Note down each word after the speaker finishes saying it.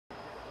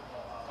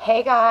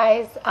Hey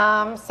guys,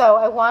 so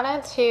I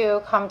wanted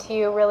to come to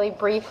you really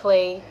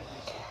briefly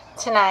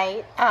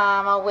tonight.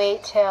 I'll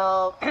wait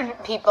till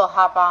people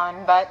hop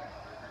on, but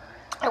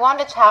I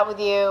wanted to chat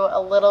with you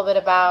a little bit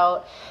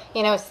about,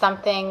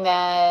 something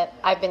that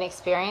I've been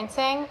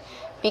experiencing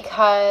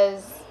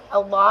because a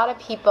lot of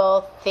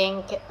people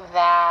think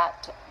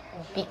that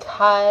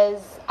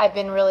because I've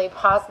been really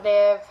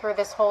positive through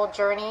this whole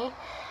journey,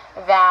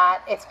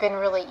 that it's been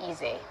really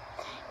easy.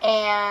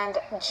 And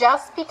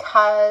just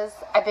because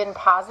I've been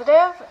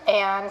positive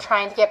and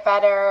trying to get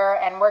better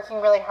and working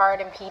really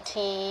hard in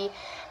PT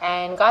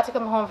and got to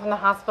come home from the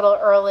hospital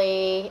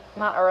early,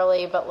 not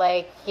early, but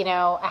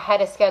ahead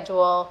of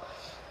schedule,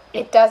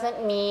 it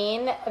doesn't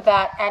mean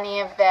that any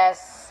of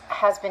this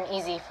has been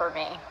easy for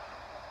me.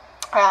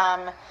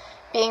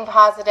 Being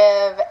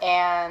positive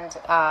and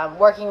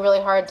working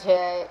really hard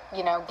to,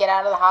 get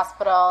out of the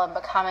hospital and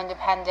become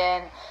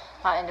independent,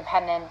 not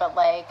independent, but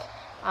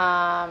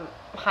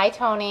hi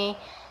Tony,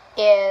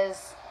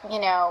 is,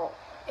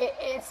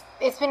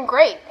 it's been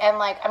great. And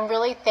I'm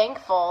really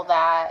thankful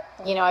that,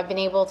 I've been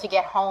able to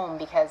get home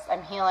because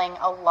I'm healing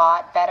a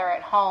lot better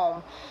at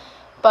home.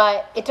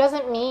 But it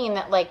doesn't mean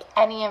that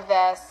any of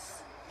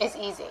this is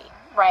easy,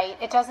 right?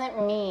 It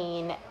doesn't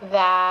mean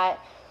that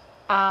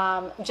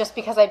just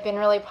because I've been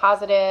really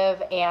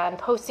positive and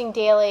posting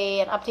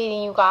daily and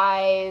updating you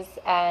guys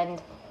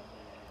and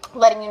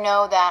letting you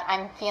know that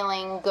I'm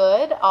feeling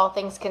good, all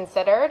things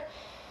considered,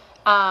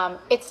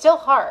 it's still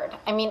hard.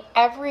 I mean,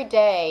 every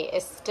day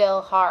is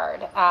still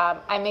hard.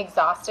 I'm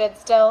exhausted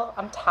still.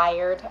 I'm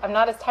tired. I'm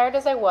not as tired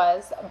as I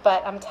was,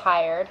 but I'm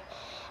tired.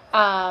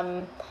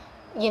 I'm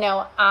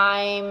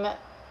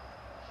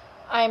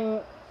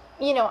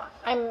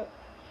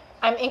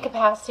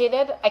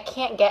incapacitated. I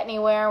can't get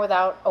anywhere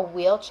without a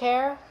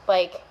wheelchair.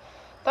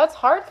 That's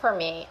hard for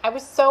me. I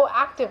was so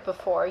active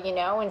before,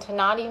 and to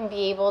not even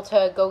be able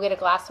to go get a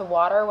glass of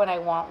water when I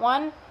want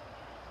one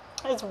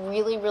is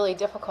really, really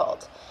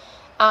difficult.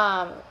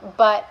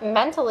 But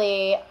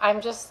mentally,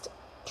 I'm just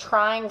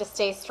trying to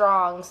stay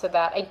strong so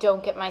that I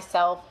don't get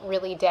myself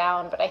really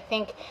down. But I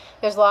think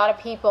there's a lot of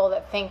people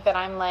that think that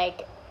I'm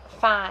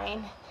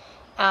fine.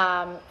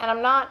 And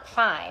I'm not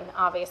fine,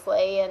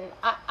 obviously. And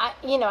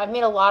I've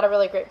made a lot of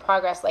really great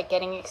progress,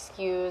 getting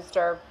excused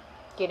or,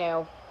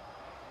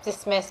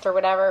 dismissed or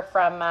whatever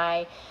from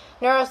my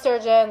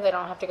neurosurgeons. I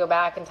don't have to go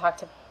back and talk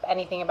to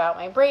anything about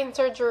my brain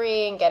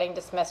surgery, and getting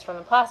dismissed from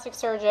the plastic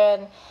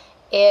surgeon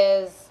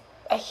is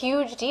a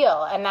huge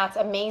deal, and that's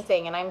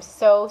amazing, and I'm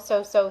so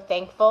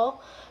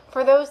thankful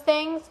for those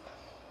things.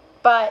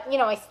 But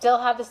I still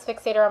have this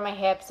fixator on my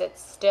hips.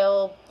 It's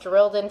still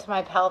drilled into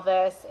my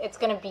pelvis. It's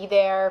going to be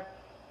there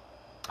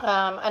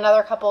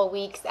another couple of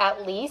weeks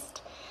at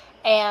least,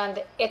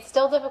 and it's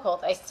still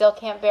difficult. I still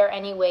can't bear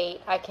any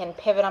weight. I can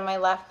pivot on my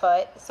left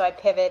foot, so I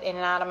pivot in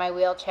and out of my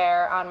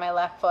wheelchair on my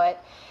left foot,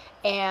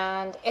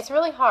 and it's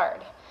really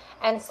hard.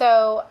 And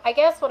so I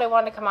guess what I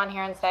wanted to come on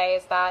here and say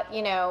is that,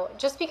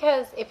 just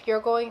because if you're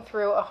going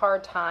through a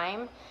hard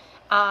time,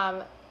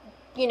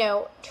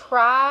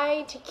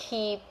 try to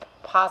keep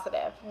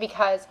positive,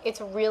 because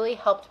it's really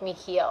helped me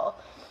heal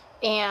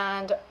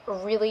and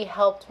really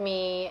helped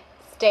me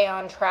stay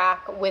on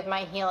track with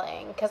my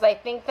healing. Because I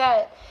think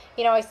that,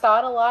 I saw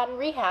it a lot in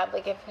rehab.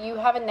 If you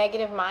have a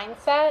negative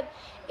mindset,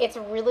 it's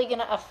really going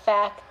to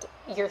affect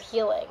your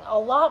healing a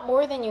lot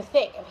more than you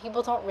think. And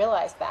people don't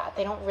realize that.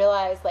 They don't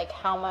realize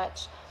how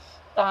much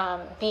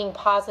being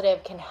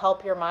positive can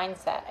help your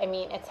mindset. I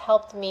mean, it's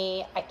helped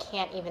me. I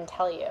can't even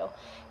tell you.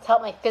 It's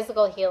helped my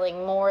physical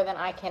healing more than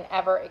I can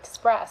ever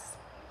express.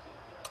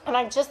 And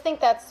I just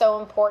think that's so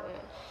important.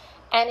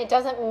 And it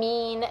doesn't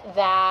mean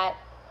that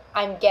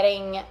I'm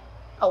getting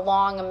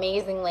along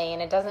amazingly,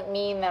 and it doesn't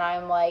mean that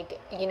I'm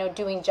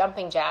doing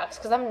jumping jacks,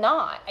 because I'm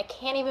not. I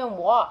can't even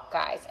walk,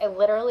 guys. I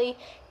literally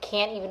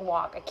can't even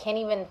walk. I can't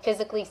even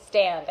physically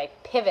stand. I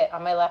pivot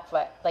on my left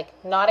foot.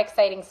 Not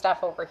exciting stuff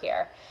over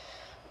here.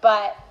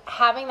 But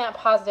having that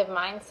positive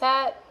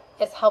mindset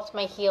has helped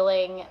my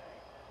healing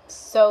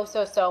so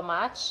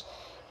much.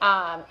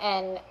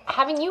 And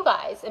having you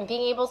guys and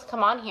being able to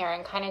come on here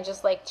and kind of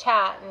just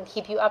chat and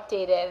keep you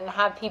updated and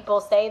have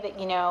people say that,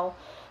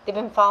 they've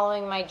been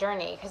following my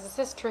journey, because this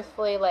is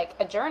truthfully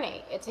a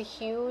journey. It's a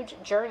huge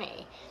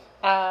journey.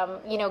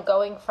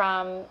 Going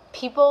from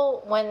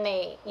people when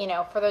they,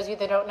 for those of you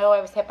that don't know, I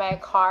was hit by a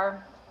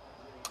car,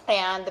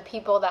 and the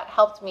people that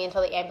helped me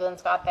until the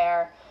ambulance got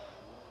there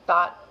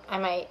thought I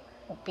might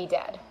be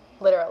dead,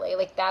 literally.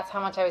 That's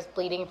how much I was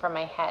bleeding from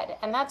my head.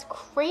 And that's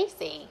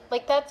crazy.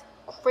 That's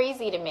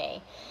crazy to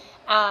me,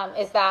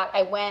 is that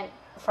I went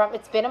from,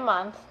 it's been a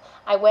month,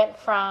 I went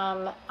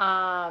from,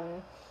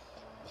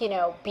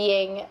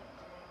 being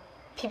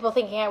people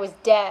thinking I was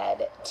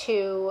dead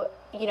to,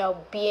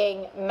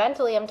 being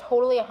mentally, I'm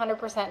totally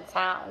 100%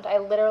 sound. I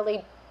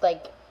literally,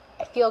 I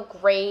feel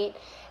great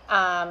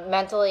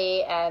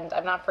mentally, and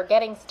I'm not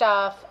forgetting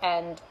stuff.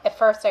 And at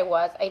first I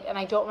was, and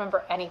I don't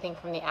remember anything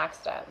from the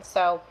accident.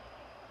 So,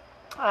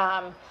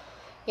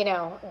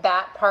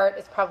 that part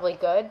is probably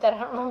good that I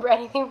don't remember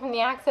anything from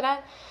the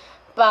accident.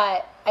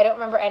 But I don't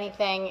remember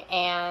anything,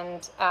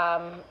 and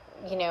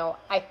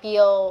I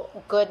feel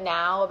good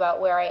now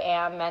about where I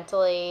am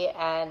mentally,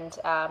 and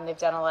they've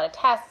done a lot of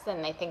tests,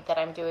 and they think that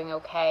I'm doing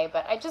okay.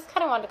 But I just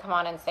kind of wanted to come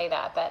on and say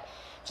that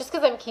just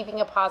because I'm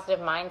keeping a positive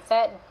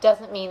mindset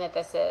doesn't mean that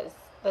this is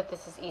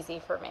easy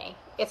for me.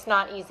 It's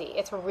not easy.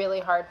 It's really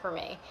hard for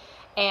me.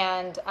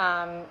 And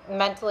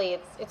mentally,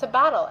 it's a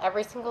battle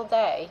every single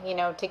day,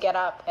 to get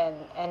up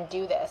and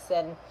do this.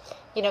 And,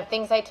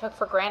 things I took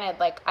for granted,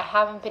 like I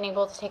haven't been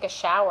able to take a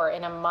shower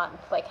in a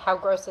month. Like, how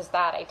gross is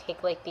that? I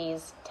take like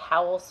these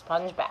towel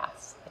sponge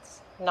baths.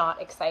 It's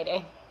not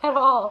exciting at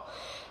all.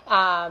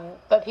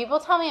 But people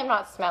tell me I'm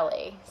not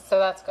smelly, so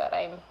that's good.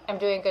 I'm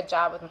doing a good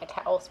job with my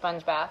towel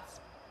sponge baths.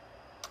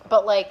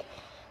 But like,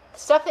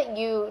 stuff that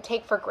you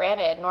take for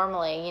granted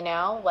normally,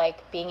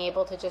 like being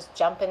able to just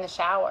jump in the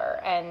shower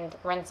and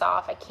rinse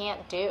off, I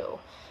can't do.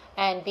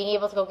 And being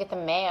able to go get the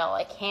mail,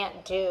 I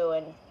can't do.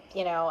 And,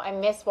 I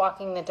miss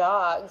walking the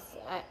dogs.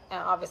 And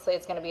obviously,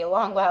 it's going to be a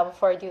long while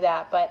before I do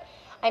that, but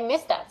I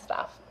miss that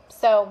stuff.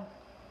 So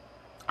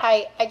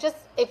I just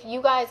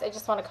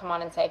want to come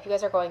on and say, if you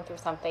guys are going through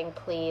something,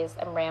 please,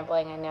 I'm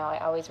rambling. I know I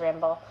always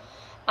ramble.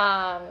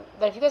 But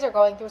if you guys are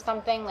going through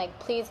something, like,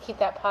 please keep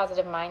that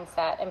positive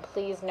mindset, and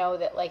please know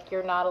that, like,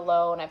 you're not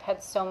alone. I've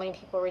had so many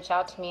people reach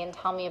out to me and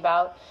tell me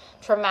about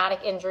traumatic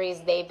injuries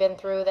they've been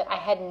through that I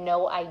had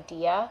no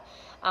idea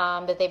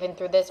that they've been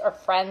through this, or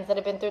friends that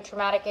have been through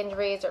traumatic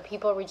injuries, or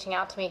people reaching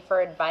out to me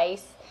for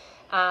advice,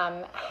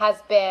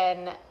 has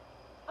been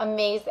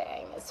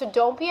amazing. So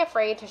don't be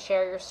afraid to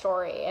share your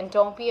story, and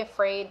don't be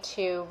afraid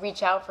to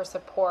reach out for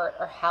support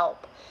or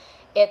help.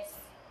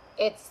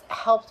 It's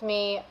helped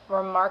me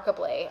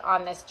remarkably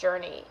on this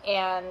journey,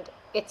 and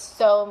it's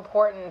so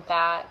important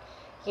that,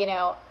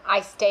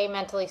 I stay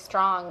mentally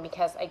strong,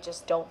 because I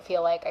just don't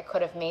feel like I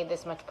could have made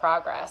this much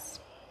progress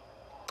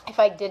if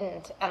I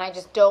didn't. And I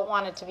just don't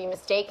want it to be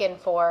mistaken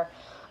for,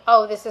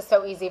 oh, this is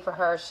so easy for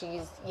her,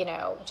 she's,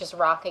 just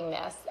rocking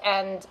this.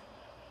 And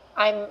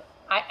I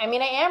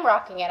am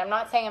rocking it. I'm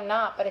not saying I'm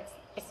not, but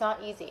it's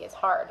not easy. It's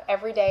hard.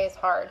 Every day is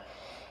hard.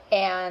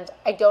 And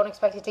I don't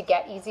expect it to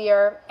get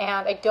easier.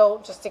 And I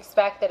don't just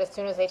expect that as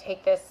soon as I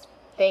take this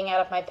thing out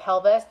of my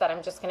pelvis that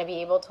I'm just going to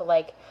be able to,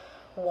 like,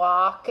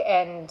 walk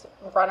and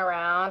run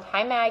around.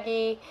 Hi,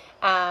 Maggie.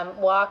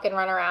 Walk and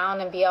run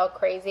around and be all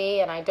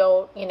crazy. And I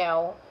don't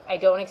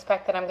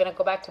expect that I'm going to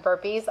go back to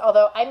burpees.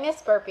 Although I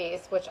miss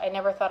burpees, which I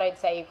never thought I'd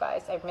say, you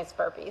guys. I miss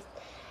burpees.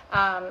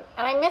 And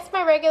I miss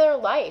my regular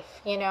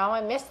life.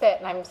 I miss it.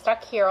 And I'm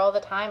stuck here all the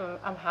time.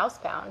 I'm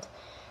housebound.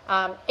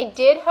 I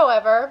did,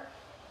 however,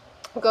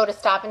 go to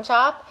Stop and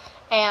Shop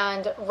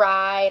and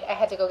ride. I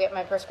had to go get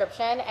my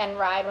prescription and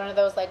ride one of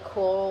those, like,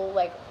 cool,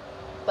 like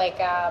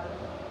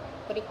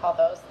what do you call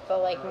those? The,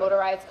 like,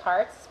 motorized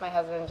carts. My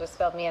husband just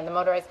filled me in the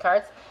motorized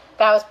carts.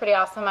 That was pretty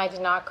awesome. I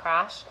did not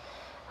crash.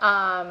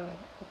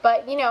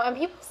 But, and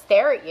people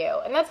stare at you,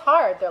 and that's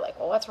hard. They're like,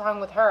 well, what's wrong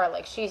with her?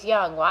 Like, she's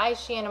young. Why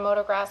is she in a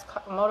motorized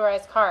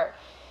cart?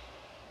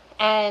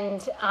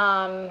 And,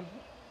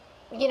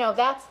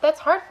 that's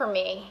hard for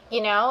me,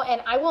 and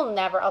I'll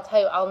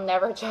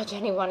never judge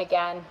anyone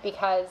again,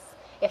 because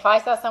if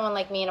I saw someone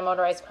like me in a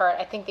motorized cart,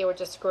 I think they were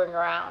just screwing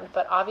around.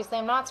 But obviously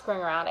I'm not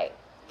screwing around. I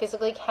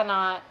physically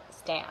cannot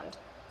stand.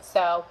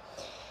 So,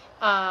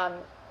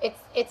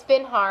 it's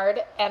been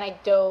hard, and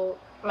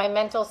my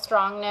mental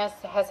strongness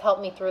has helped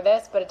me through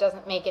this, but it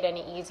doesn't make it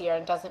any easier.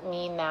 It doesn't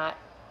mean that,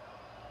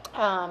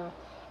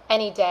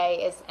 any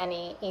day is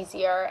any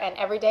easier, and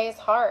every day is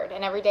hard,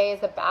 and every day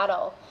is a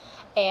battle.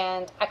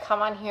 And I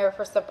come on here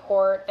for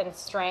support and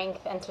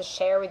strength, and to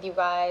share with you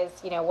guys,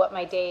 what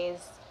my days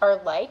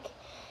are like,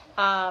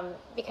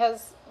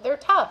 because they're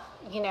tough,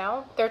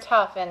 they're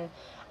tough, and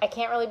I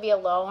can't really be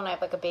alone. I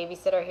have, like, a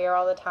babysitter here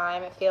all the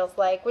time, it feels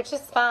like, which is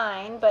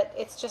fine, but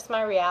it's just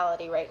my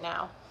reality right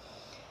now.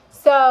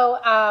 So,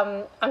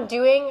 I'm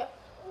doing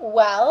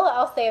well,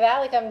 I'll say that.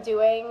 Like, I'm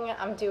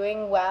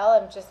doing well.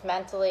 I'm just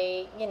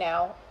mentally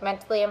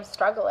I'm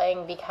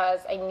struggling,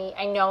 because I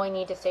know I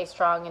need to stay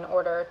strong in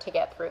order to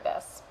get through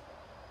this.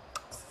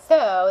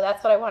 So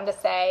that's what I wanted to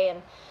say.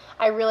 And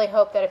I really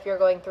hope that if you're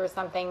going through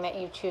something, that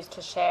you choose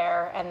to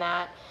share, and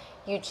that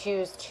you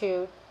choose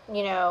to,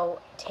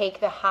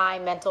 take the high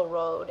mental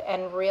road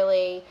and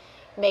really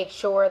make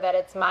sure that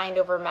it's mind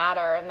over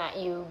matter, and that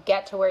you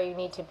get to where you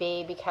need to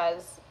be,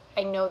 because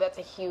I know that's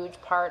a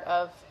huge part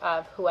of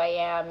who I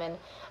am, and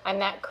I'm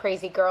that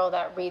crazy girl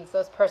that reads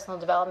those personal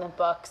development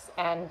books,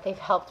 and they've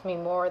helped me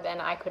more than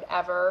I could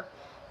ever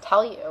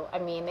tell you. I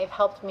mean, they've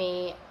helped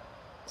me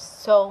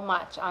so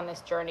much on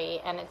this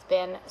journey, and it's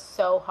been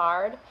so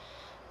hard,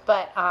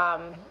 but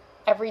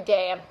every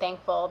day I'm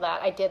thankful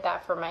that I did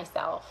that for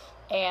myself,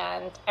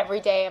 and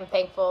every day I'm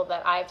thankful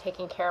that I've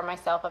taken care of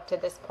myself up to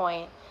this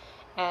point,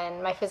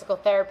 and my physical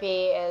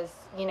therapy is,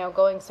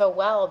 going so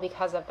well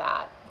because of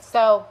that.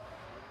 So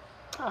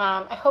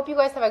I hope you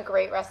guys have a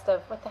great rest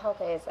of, what the hell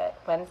day is it?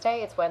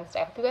 Wednesday? It's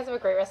Wednesday. I hope you guys have a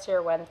great rest of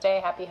your Wednesday.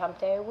 Happy hump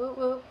day. Woo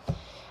woo.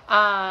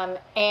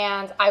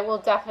 And I will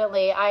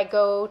definitely, I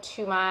go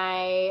to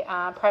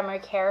my primary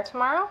care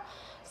tomorrow.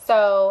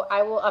 So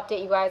I will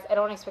update you guys. I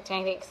don't expect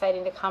anything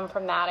exciting to come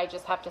from that. I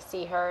just have to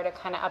see her to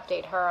kind of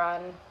update her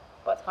on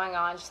what's going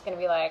on. She's going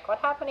to be like, what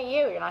happened to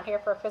you? You're not here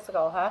for a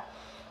physical, huh?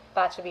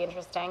 That should be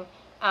interesting.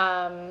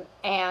 And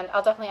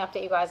I'll definitely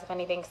update you guys if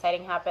anything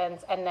exciting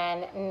happens. And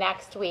then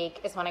next week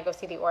is when I go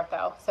see the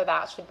ortho. So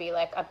that should be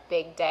like a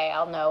big day.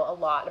 I'll know a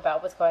lot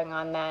about what's going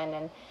on then.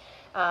 And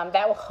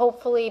that will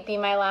hopefully be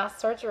my last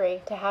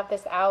surgery, to have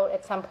this out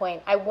at some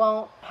point. I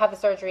won't have the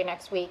surgery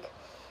next week.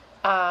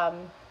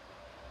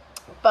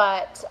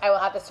 But I will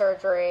have the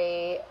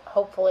surgery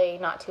hopefully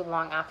not too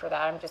long after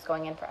that. I'm just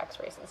going in for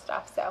x-rays and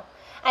stuff. So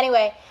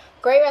anyway,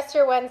 great rest of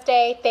your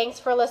Wednesday. Thanks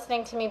for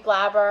listening to me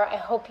blabber. I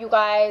hope you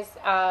guys,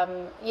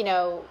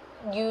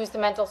 use the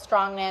mental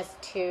strongness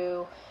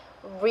to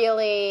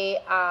really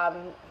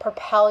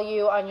propel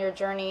you on your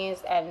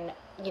journeys, and,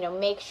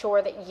 make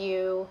sure that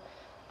you,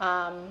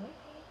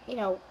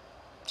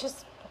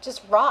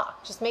 just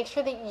rock. Just make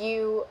sure that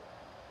you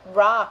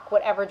rock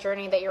whatever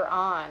journey that you're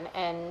on,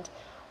 and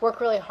work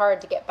really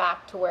hard to get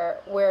back to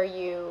where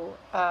you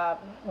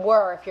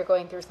were if you're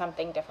going through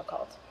something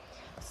difficult.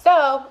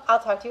 So I'll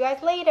talk to you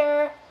guys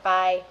later.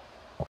 Bye.